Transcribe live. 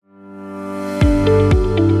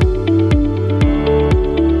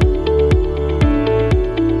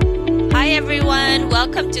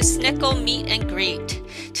Meet and Greet.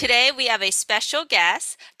 Today we have a special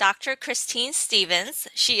guest, Dr. Christine Stevens.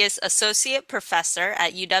 She is Associate Professor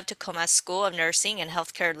at UW-Tacoma School of Nursing and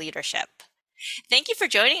Healthcare Leadership. Thank you for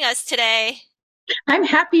joining us today. I'm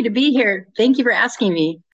happy to be here. Thank you for asking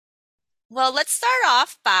me. Well, let's start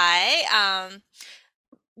off by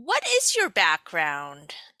what is your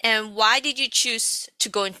background and why did you choose to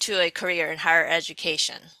go into a career in higher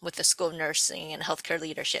education with the School of Nursing and Healthcare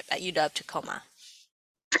Leadership at UW-Tacoma?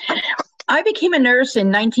 I became a nurse in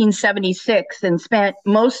 1976 and spent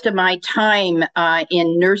most of my time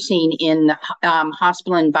in nursing in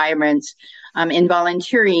hospital environments and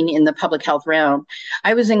volunteering in the public health realm.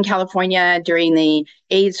 I was in California during the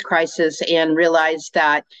AIDS crisis and realized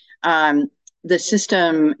that the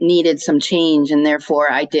system needed some change, and therefore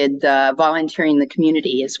I did volunteering in the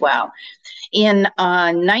community as well. In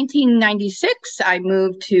 1996, I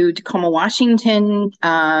moved to Tacoma, Washington,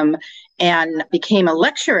 and became a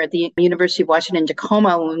lecturer at the University of Washington,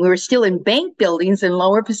 Tacoma, when we were still in bank buildings in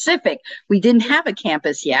Lower Pacific. We didn't have a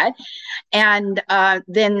campus yet. And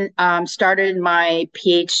then started my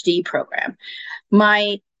PhD program.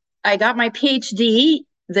 I got my PhD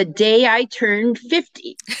the day I turned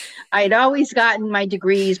 50. I'd always gotten my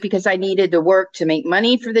degrees because I needed to work to make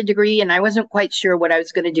money for the degree, and I wasn't quite sure what I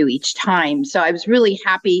was going to do each time. So I was really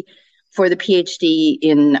happy for the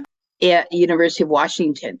PhD at University of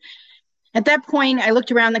Washington. At that point, I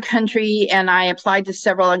looked around the country and I applied to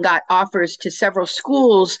several and got offers to several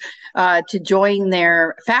schools to join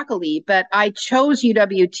their faculty. But I chose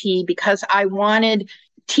UWT because I wanted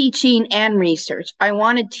teaching and research. I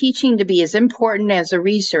wanted teaching to be as important as the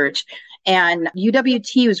research. And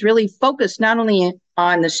UWT was really focused not only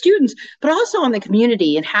on the students, but also on the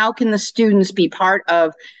community and how can the students be part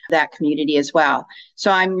of that community as well.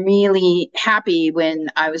 So I'm really happy when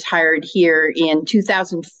I was hired here in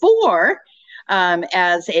 2004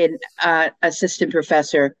 as an assistant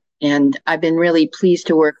professor. And I've been really pleased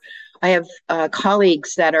to work. I have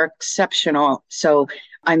colleagues that are exceptional. So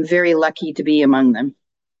I'm very lucky to be among them.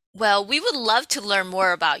 Well, we would love to learn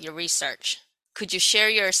more about your research. Could you share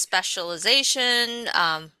your specialization,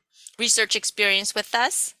 research experience with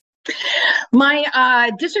us?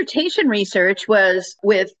 My dissertation research was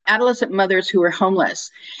with adolescent mothers who were homeless.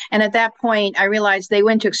 And at that point, I realized they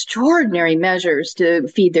went to extraordinary measures to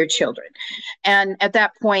feed their children. And at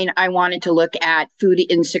that point, I wanted to look at food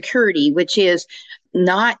insecurity, which is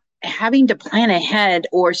not having to plan ahead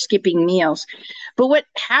or skipping meals. But what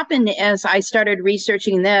happened as I started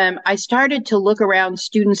researching them, I started to look around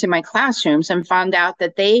students in my classrooms and found out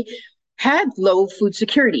that they had low food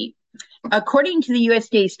security. According to the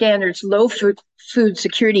USDA standards, low food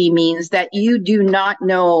security means that you do not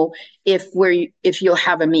know if you'll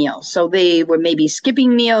have a meal. So they were maybe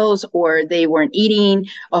skipping meals or they weren't eating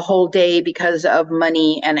a whole day because of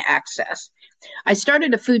money and access. I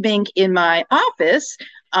started a food bank in my office,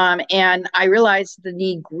 and I realized the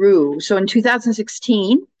need grew. So in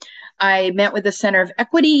 2016, I met with the Center of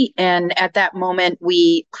Equity, and at that moment,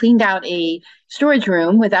 we cleaned out a storage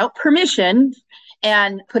room without permission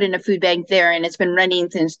and put in a food bank there. And it's been running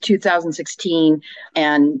since 2016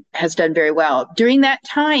 and has done very well. During that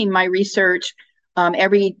time, my research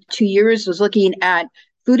every 2 years was looking at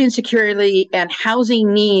food insecurity and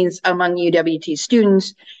housing needs among UWT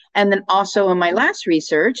students. And then also in my last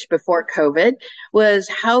research before COVID was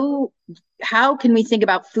how can we think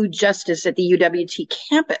about food justice at the UWT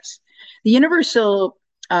campus? The Universal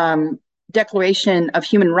Declaration of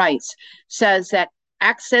Human Rights says that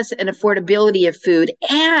access and affordability of food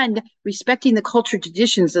and respecting the cultural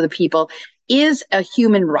traditions of the people is a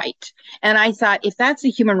human right. And I thought, if that's a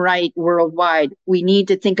human right worldwide, we need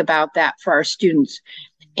to think about that for our students.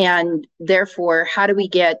 And therefore, how do we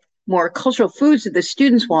get more cultural foods that the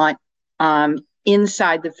students want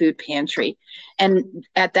inside the food pantry? And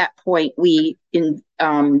at that point, we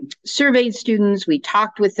surveyed students, we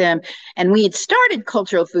talked with them, and we had started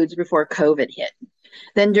cultural foods before COVID hit.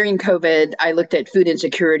 Then during COVID, I looked at food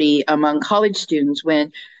insecurity among college students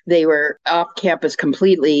when they were off campus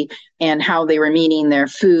completely and how they were meeting their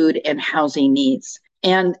food and housing needs.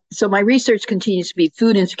 And so my research continues to be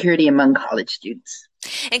food insecurity among college students.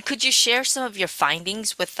 And could you share some of your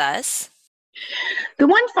findings with us? The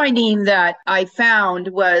one finding that I found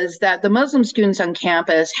was that the Muslim students on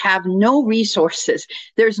campus have no resources.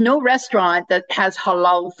 There's no restaurant that has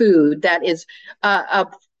halal food that is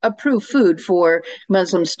approved food for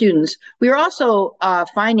Muslim students. We are also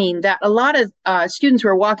finding that a lot of students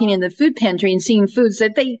were walking in the food pantry and seeing foods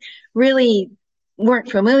that they really weren't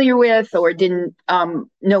familiar with or didn't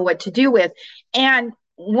know what to do with. And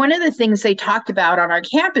one of the things they talked about on our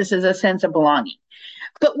campus is a sense of belonging.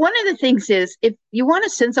 But one of the things is, if you want a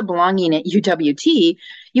sense of belonging at UWT,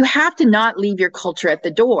 you have to not leave your culture at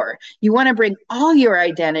the door. You want to bring all your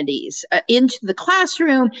identities into the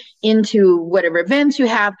classroom, into whatever events you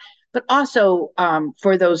have, but also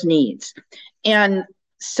for those needs. And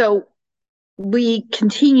so we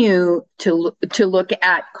continue to look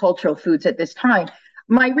at cultural foods at this time.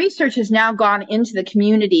 My research has now gone into the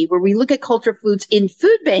community where we look at cultural foods in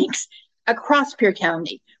food banks across Pierre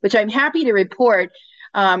County, which I'm happy to report.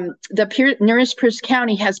 Pierce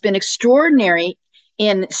County has been extraordinary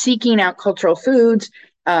in seeking out cultural foods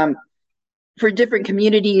for different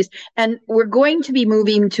communities, and we're going to be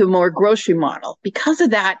moving to a more grocery model. Because of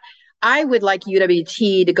that, I would like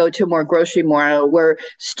UWT to go to a more grocery model where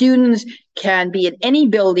students can be in any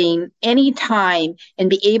building, anytime, and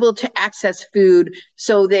be able to access food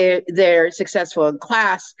so they're successful in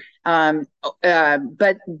class,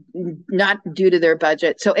 but not due to their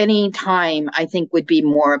budget. So any time, I think, would be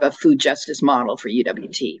more of a food justice model for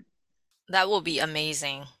UWT. That will be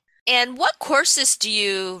amazing. And what courses do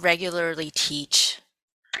you regularly teach?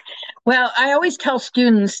 Well, I always tell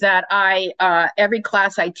students that every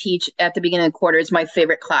class I teach at the beginning of the quarter is my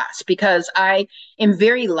favorite class because I am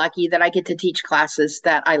very lucky that I get to teach classes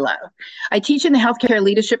that I love. I teach in the healthcare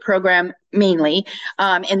leadership program mainly,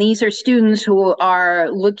 and these are students who are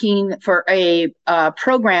looking for a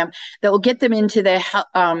program that will get them into the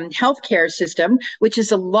healthcare system, which is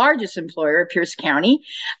the largest employer of Pierce County,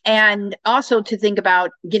 and also to think about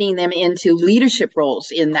getting them into leadership roles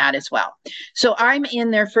in that as well. So I'm in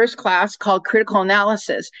their first class called critical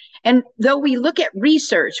analysis. And though we look at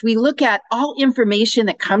research, we look at all information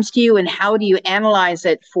that comes to you and how do you analyze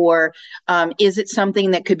it for, is it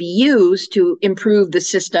something that could be used to improve the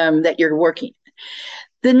system that you're working in?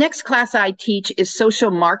 The next class I teach is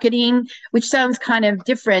social marketing, which sounds kind of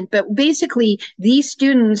different, but basically these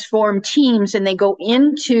students form teams and they go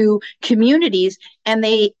into communities and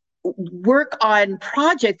they work on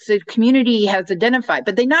projects the community has identified,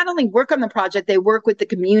 but they not only work on the project, they work with the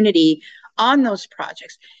community on those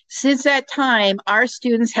projects. Since that time, our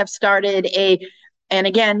students have started and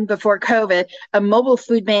again, before COVID, a mobile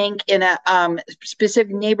food bank in a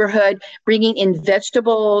specific neighborhood, bringing in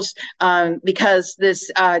vegetables because this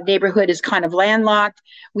neighborhood is kind of landlocked.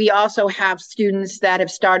 We also have students that have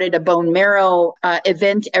started a bone marrow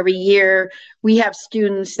event every year. We have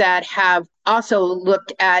students that have also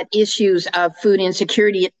looked at issues of food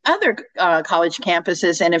insecurity at other college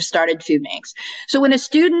campuses and have started food banks. So when a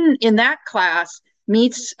student in that class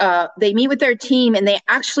they meet with their team and they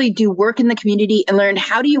actually do work in the community and learn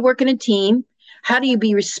how do you work in a team, how do you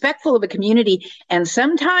be respectful of a community, and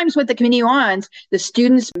sometimes what the community wants the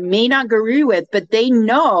students may not agree with, but they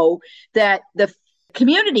know that the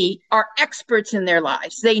community are experts in their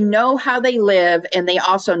lives. They know how they live and they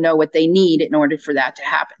also know what they need in order for that to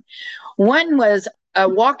happen. One was a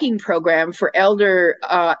walking program for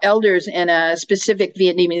elders in a specific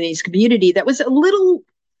Vietnamese community that was a little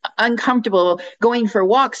uncomfortable going for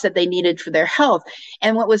walks that they needed for their health.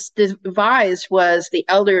 And what was devised was the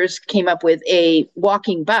elders came up with a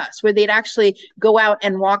walking bus where they'd actually go out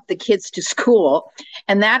and walk the kids to school.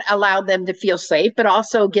 And that allowed them to feel safe, but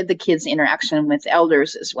also give the kids interaction with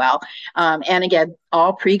elders as well. And again,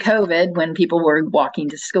 all pre-COVID when people were walking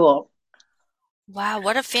to school. Wow,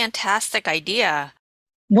 what a fantastic idea.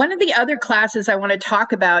 One of the other classes I want to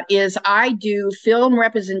talk about is I do film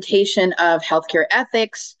representation of healthcare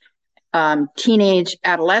ethics, teenage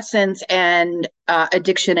adolescence, and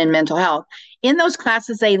addiction and mental health. In those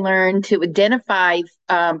classes, they learn to identify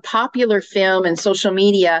popular film and social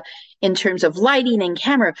media in terms of lighting and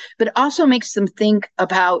camera, but also makes them think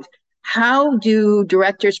about how do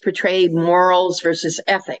directors portray morals versus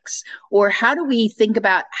ethics? Or how do we think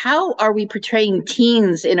about how are we portraying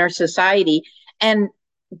teens in our society? And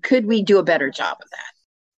could we do a better job of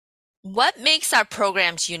that? What makes our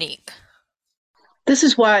programs unique? This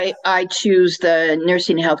is why I choose the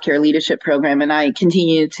Nursing and Healthcare Leadership Program, and I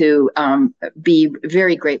continue to be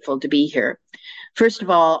very grateful to be here. First of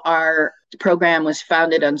all, our program was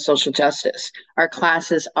founded on social justice. Our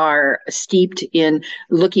classes are steeped in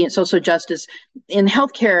looking at social justice in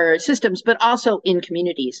healthcare systems, but also in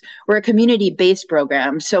communities. We're a community-based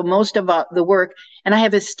program, so most of the work, and I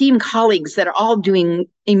have esteemed colleagues that are all doing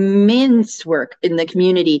immense work in the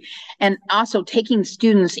community and also taking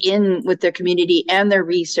students in with their community and their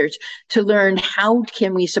research to learn how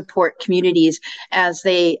can we support communities as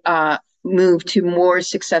they move to more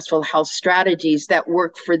successful health strategies that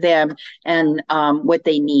work for them and what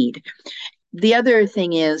they need. The other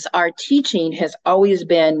thing is our teaching has always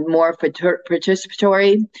been more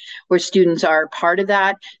participatory, where students are part of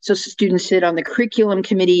that. So students sit on the curriculum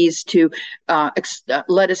committees to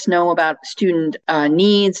let us know about student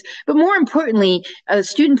needs, but more importantly, a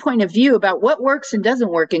student point of view about what works and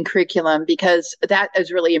doesn't work in curriculum, because that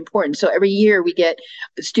is really important. So every year we get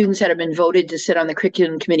students that have been voted to sit on the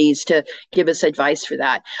curriculum committees to give us advice for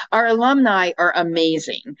that. Our alumni are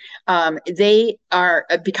amazing. They are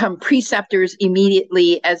become preceptors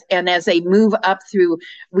immediately as they move up through.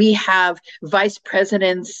 We have vice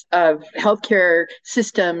presidents of healthcare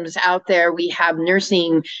systems out there. We have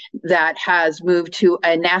nursing that has moved to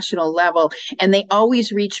a national level, and they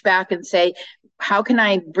always reach back and say, how can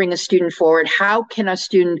I bring a student forward? How can a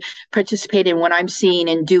student participate in what I'm seeing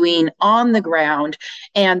and doing on the ground?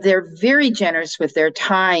 And they're very generous with their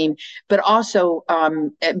time, but also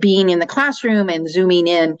being in the classroom and zooming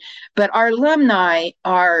in. But our alumni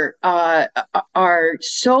are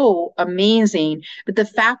so amazing. But the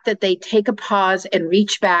fact that they take a pause and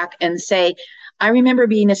reach back and say, I remember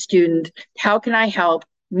being a student. How can I help?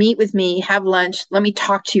 Meet with me, have lunch. Let me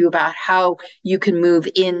talk to you about how you can move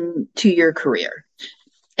into your career.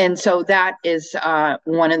 And so that is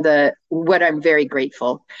one of what I'm very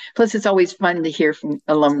grateful. Plus, it's always fun to hear from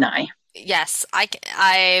alumni. Yes,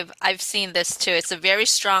 I've seen this too. It's a very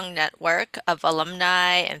strong network of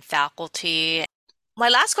alumni and faculty. My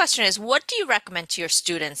last question is, what do you recommend to your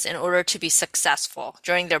students in order to be successful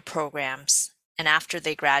during their programs and after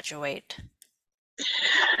they graduate?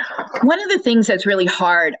 One of the things that's really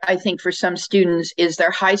hard, I think, for some students is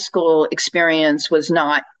their high school experience was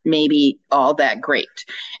not maybe all that great.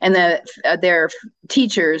 And their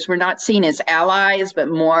teachers were not seen as allies, but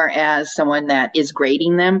more as someone that is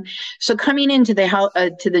grading them. So coming into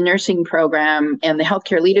to the nursing program and the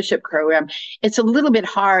healthcare leadership program, it's a little bit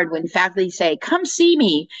hard when faculty say, come see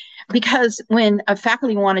me. Because when a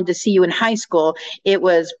faculty wanted to see you in high school, it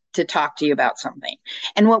was to talk to you about something.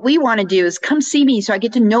 And what we want to do is come see me so I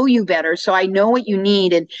get to know you better, so I know what you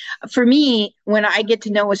need. And for me, when I get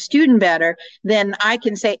to know a student better, then I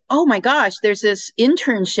can say, oh my gosh, there's this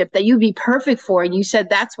internship that you'd be perfect for. And you said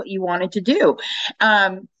that's what you wanted to do.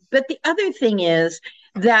 But the other thing is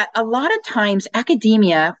that a lot of times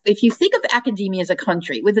academia, if you think of academia as a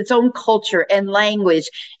country with its own culture and language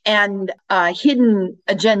and hidden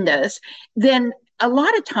agendas, then a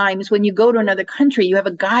lot of times when you go to another country, you have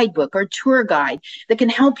a guidebook or tour guide that can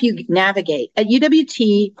help you navigate. At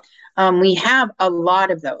UWT, we have a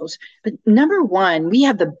lot of those. But number one, we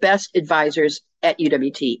have the best advisors at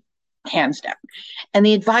UWT, hands down. And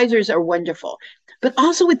the advisors are wonderful. But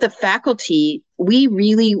also with the faculty, we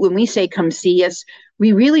really, when we say come see us,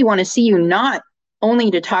 we really want to see you not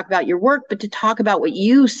only to talk about your work, but to talk about what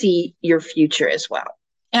you see your future as well.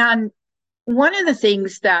 And one of the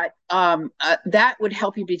things that that would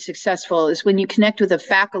help you be successful is when you connect with a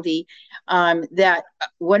faculty that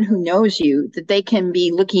one who knows you, that they can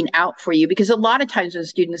be looking out for you. Because a lot of times when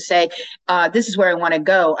students say, this is where I want to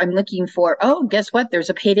go, I'm looking for, oh, guess what? There's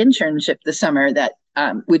a paid internship this summer that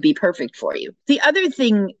would be perfect for you. The other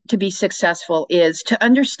thing to be successful is to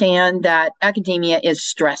understand that academia is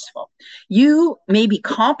stressful. You may be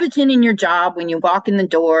competent in your job when you walk in the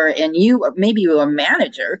door, and maybe you're a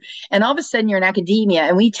manager, and all of a sudden you're in academia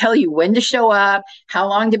and we tell you when to show up, how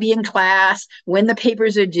long to be in class, when the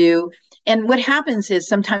papers are due. And what happens is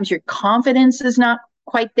sometimes your confidence is not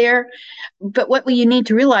quite there. But what you need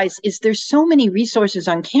to realize is there's so many resources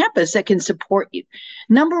on campus that can support you.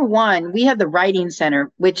 Number one, we have the Writing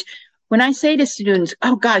Center, which when I say to students,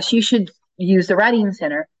 oh gosh, you should use the Writing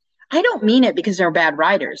Center, I don't mean it because they're bad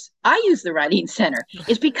writers. I use the Writing Center.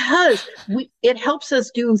 It's because it helps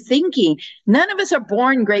us do thinking. None of us are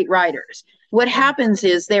born great writers. What happens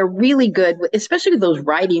is they're really good, especially with those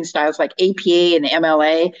writing styles like APA and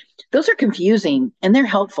MLA. Those are confusing and they're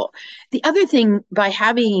helpful. The other thing, by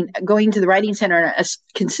going to the Writing Center on a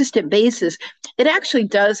consistent basis, it actually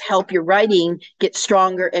does help your writing get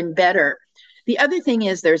stronger and better. The other thing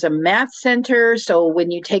is there's a math center. So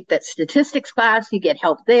when you take that statistics class, you get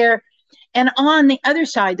help there. And on the other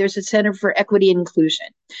side, there's a Center for Equity and Inclusion,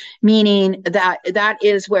 meaning that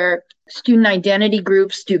is where student identity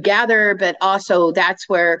groups do gather, but also that's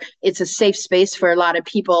where it's a safe space for a lot of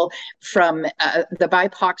people, from the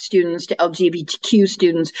BIPOC students to LGBTQ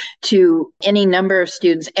students to any number of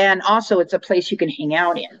students. And also it's a place you can hang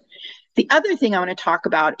out in. The other thing I want to talk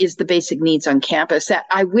about is the basic needs on campus that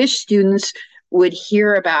I wish students would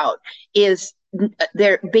hear about is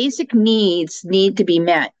their basic needs need to be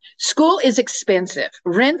met. School is expensive,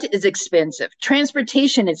 rent is expensive,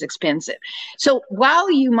 transportation is expensive. So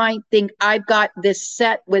while you might think I've got this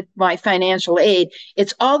set with my financial aid,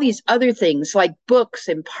 it's all these other things like books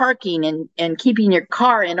and parking and keeping your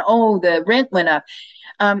car, and oh, the rent went up.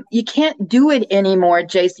 You can't do it anymore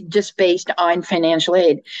just based on financial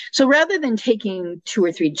aid. So rather than taking 2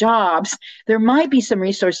 or 3 jobs, there might be some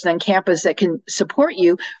resources on campus that can support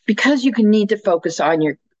you, because you can need to focus on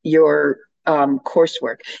your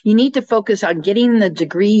coursework. You need to focus on getting the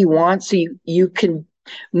degree you want, so you can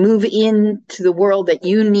move into the world that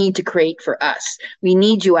you need to create for us. We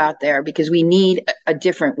need you out there because we need a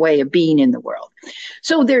different way of being in the world.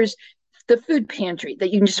 So there's the food pantry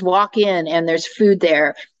that you can just walk in and there's food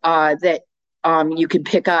there that you can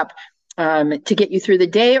pick up to get you through the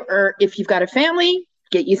day, or if you've got a family,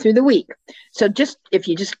 get you through the week. So just if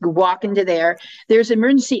you just walk into there, there's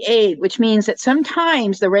emergency aid, which means that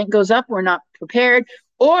sometimes the rent goes up, we're not prepared,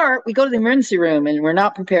 or we go to the emergency room and we're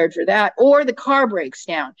not prepared for that, or the car breaks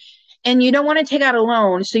down and you don't want to take out a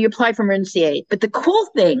loan, so you apply for emergency aid. But the cool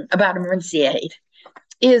thing about emergency aid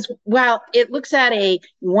is, while it looks at a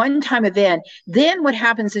one-time event, then what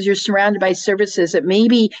happens is you're surrounded by services that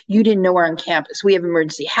maybe you didn't know were on campus. We have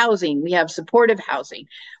emergency housing, we have supportive housing.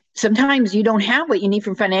 Sometimes you don't have what you need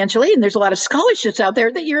from financial aid, and there's a lot of scholarships out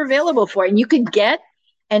there that you're available for, and you could get,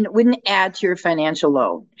 and it wouldn't add to your financial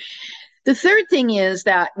loan. The third thing is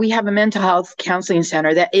that we have a mental health counseling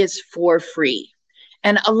center that is for free.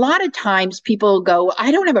 And a lot of times people go,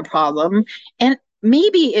 I don't have a problem. And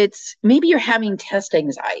maybe you're having test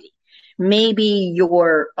anxiety. Maybe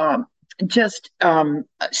you're just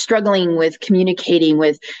struggling with communicating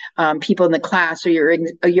with people in the class, or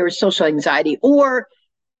your social anxiety, or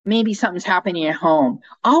maybe something's happening at home.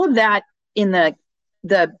 All of that in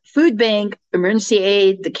the food bank, emergency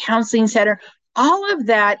aid, the counseling center, all of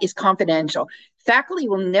that is confidential. Faculty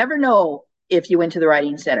will never know if you went to the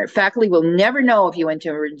writing center. Faculty will never know if you went to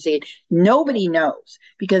emergency aid. Nobody knows,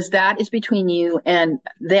 because that is between you and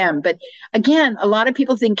them. But again, a lot of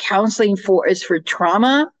people think counseling is for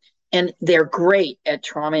trauma, and they're great at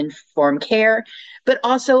trauma-informed care. But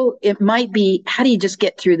also it might be, how do you just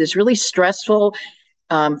get through this really stressful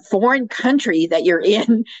foreign country that you're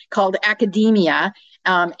in called academia,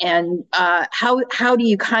 and how do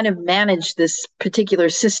you kind of manage this particular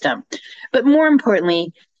system? But more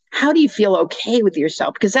importantly, how do you feel okay with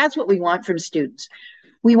yourself? Because that's what we want from students.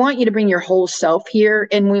 We want you to bring your whole self here,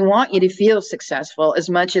 and we want you to feel successful as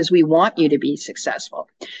much as we want you to be successful,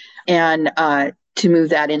 and to move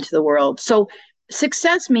that into the world. So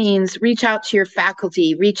success means reach out to your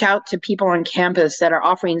faculty, reach out to people on campus that are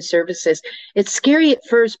offering services. It's scary at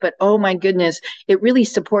first, but oh my goodness, it really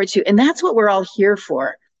supports you. And that's what we're all here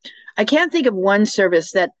for. I can't think of one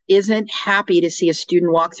service that isn't happy to see a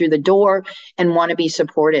student walk through the door and want to be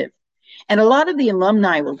supportive. And a lot of the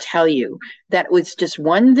alumni will tell you that it was just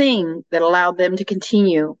one thing that allowed them to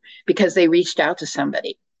continue, because they reached out to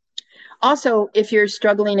somebody. Also, if you're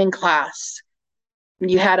struggling in class,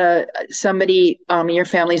 you had somebody in your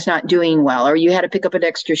family's not doing well, or you had to pick up an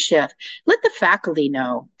extra shift, let the faculty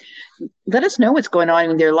know. Let us know what's going on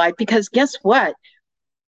in their life, because guess what?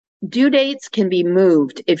 Due dates can be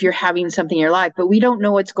moved if you're having something in your life, but we don't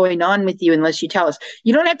know what's going on with you unless you tell us.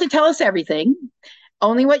 You don't have to tell us everything,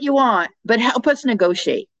 only what you want, but help us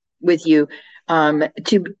negotiate with you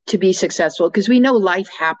to be successful, because we know life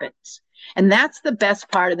happens. And that's the best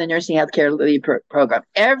part of the nursing healthcare lead program.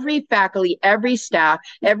 Every faculty, every staff,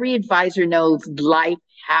 every advisor knows life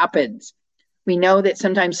happens. We know that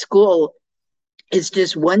sometimes school is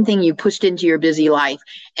just one thing you pushed into your busy life,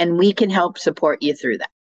 and we can help support you through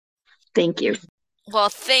that. Thank you. Well,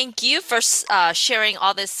 thank you for sharing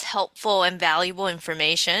all this helpful and valuable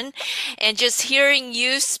information. And just hearing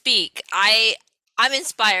you speak, I'm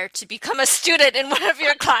inspired to become a student in one of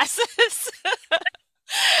your classes.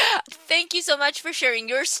 Thank you so much for sharing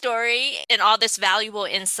your story and all this valuable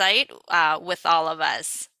insight with all of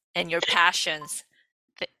us, and your passions.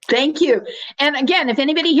 Thank you. And again, if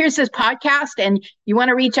anybody hears this podcast and you want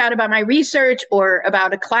to reach out about my research or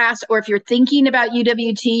about a class, or if you're thinking about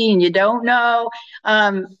UWT and you don't know,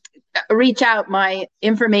 reach out. My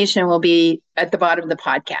information will be at the bottom of the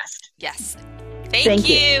podcast. Yes. Thank Thank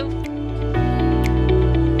you. you.